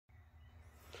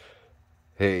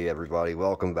Hey everybody,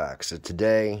 welcome back. So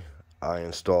today I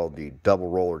installed the double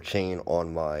roller chain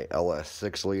on my LS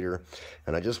 6 liter,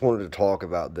 and I just wanted to talk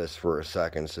about this for a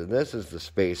second. So this is the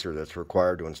spacer that's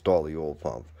required to install the oil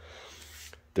pump.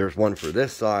 There's one for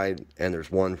this side and there's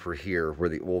one for here where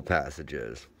the oil passage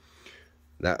is.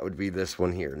 That would be this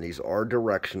one here, and these are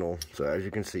directional. So as you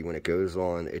can see, when it goes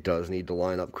on, it does need to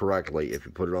line up correctly. If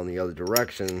you put it on the other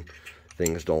direction,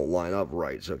 things don't line up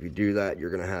right. So if you do that,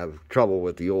 you're going to have trouble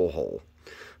with the oil hole.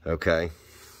 Okay,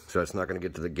 so it's not going to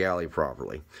get to the galley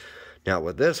properly. Now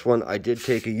with this one, I did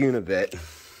take a unibit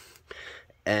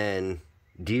and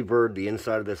deburred the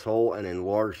inside of this hole and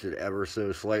enlarged it ever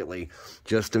so slightly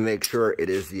just to make sure it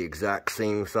is the exact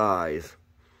same size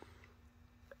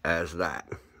as that.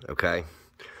 Okay,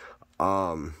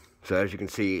 so as you can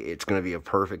see, it's going to be a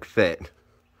perfect fit.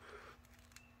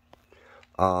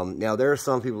 Now there are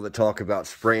some people that talk about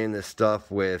spraying this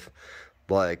stuff with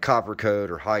like copper coat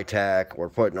or high tack or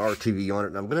putting RTV on it,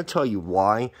 and I'm going to tell you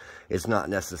why it's not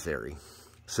necessary.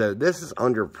 So this is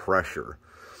under pressure.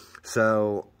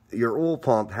 So your oil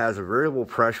pump has a variable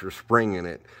pressure spring in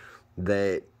it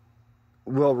that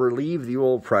will relieve the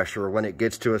oil pressure when it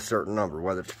gets to a certain number,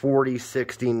 whether it's 40,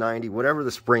 60, 90, whatever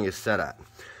the spring is set at.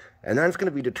 And that's going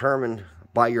to be determined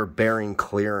by your bearing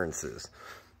clearances.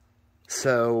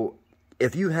 So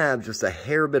if you have just a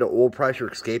hair bit of oil pressure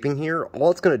escaping here,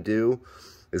 all it's going to do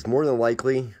is more than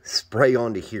likely spray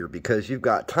onto here because you've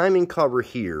got timing cover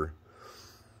here.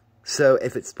 So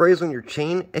if it sprays on your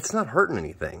chain, it's not hurting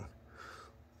anything.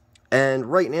 And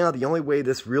right now, the only way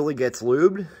this really gets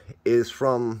lubed is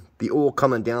from the oil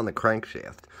coming down the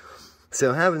crankshaft.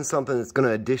 So having something that's going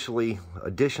to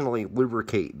additionally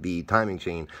lubricate the timing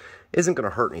chain isn't going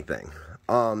to hurt anything.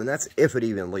 And that's if it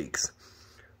even leaks.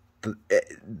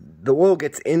 The oil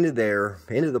gets into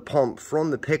the pump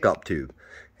from the pickup tube,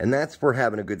 and that's where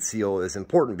having a good seal is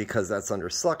important because that's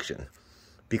under suction.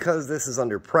 Because this is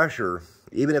under pressure,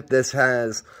 even if this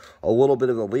has a little bit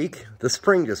of a leak, the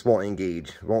spring just won't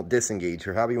disengage,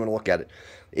 or however you want to look at it.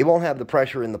 It won't have the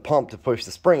pressure in the pump to push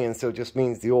the spring in, so it just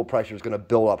means the oil pressure is going to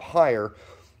build up higher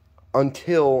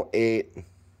until it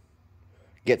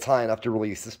gets high enough to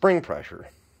release the spring pressure.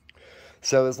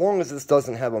 So as long as this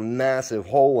doesn't have a massive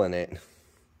hole in it,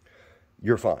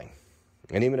 you're fine.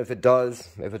 And even if it does,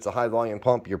 if it's a high volume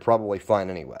pump, you're probably fine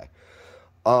anyway.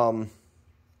 And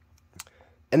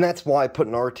that's why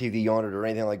putting RTV on it or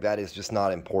anything like that is just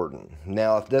not important.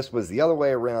 Now, if this was the other way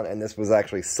around and this was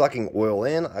actually sucking oil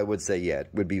in, I would say, yeah, it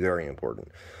would be very important.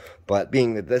 But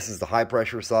being that this is the high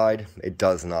pressure side, it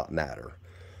does not matter.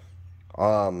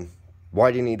 Why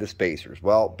do you need the spacers?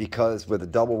 Well, because with a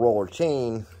double roller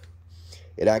chain,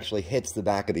 it actually hits the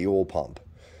back of the oil pump.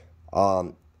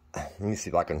 Let me see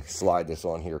if I can slide this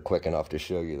on here quick enough to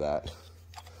show you that.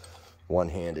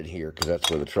 One-handed here, because that's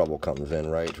where the trouble comes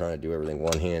in, right? Trying to do everything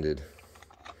one-handed.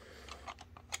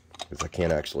 Because I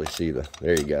can't actually see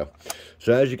there you go.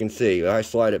 So as you can see, I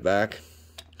slide it back.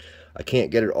 I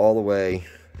can't get it all the way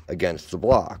against the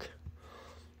block.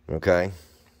 Okay?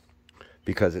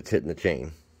 Because it's hitting the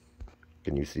chain.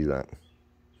 Can you see that?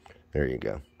 There you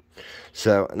go.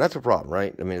 So, and that's a problem,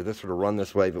 right? I mean, if this were to run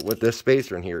this way, but with this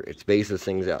spacer in here, it spaces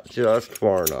things out just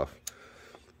far enough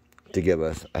to give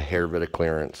us a hair bit of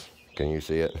clearance. Can you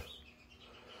see it?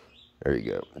 There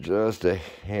you go. Just a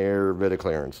hair bit of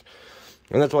clearance.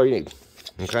 And that's all you need.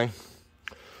 Okay?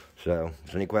 So, if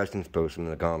there's any questions, post them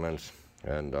in the comments,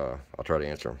 and I'll try to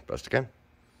answer them best I can.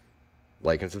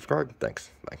 Like and subscribe.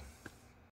 Thanks. Bye.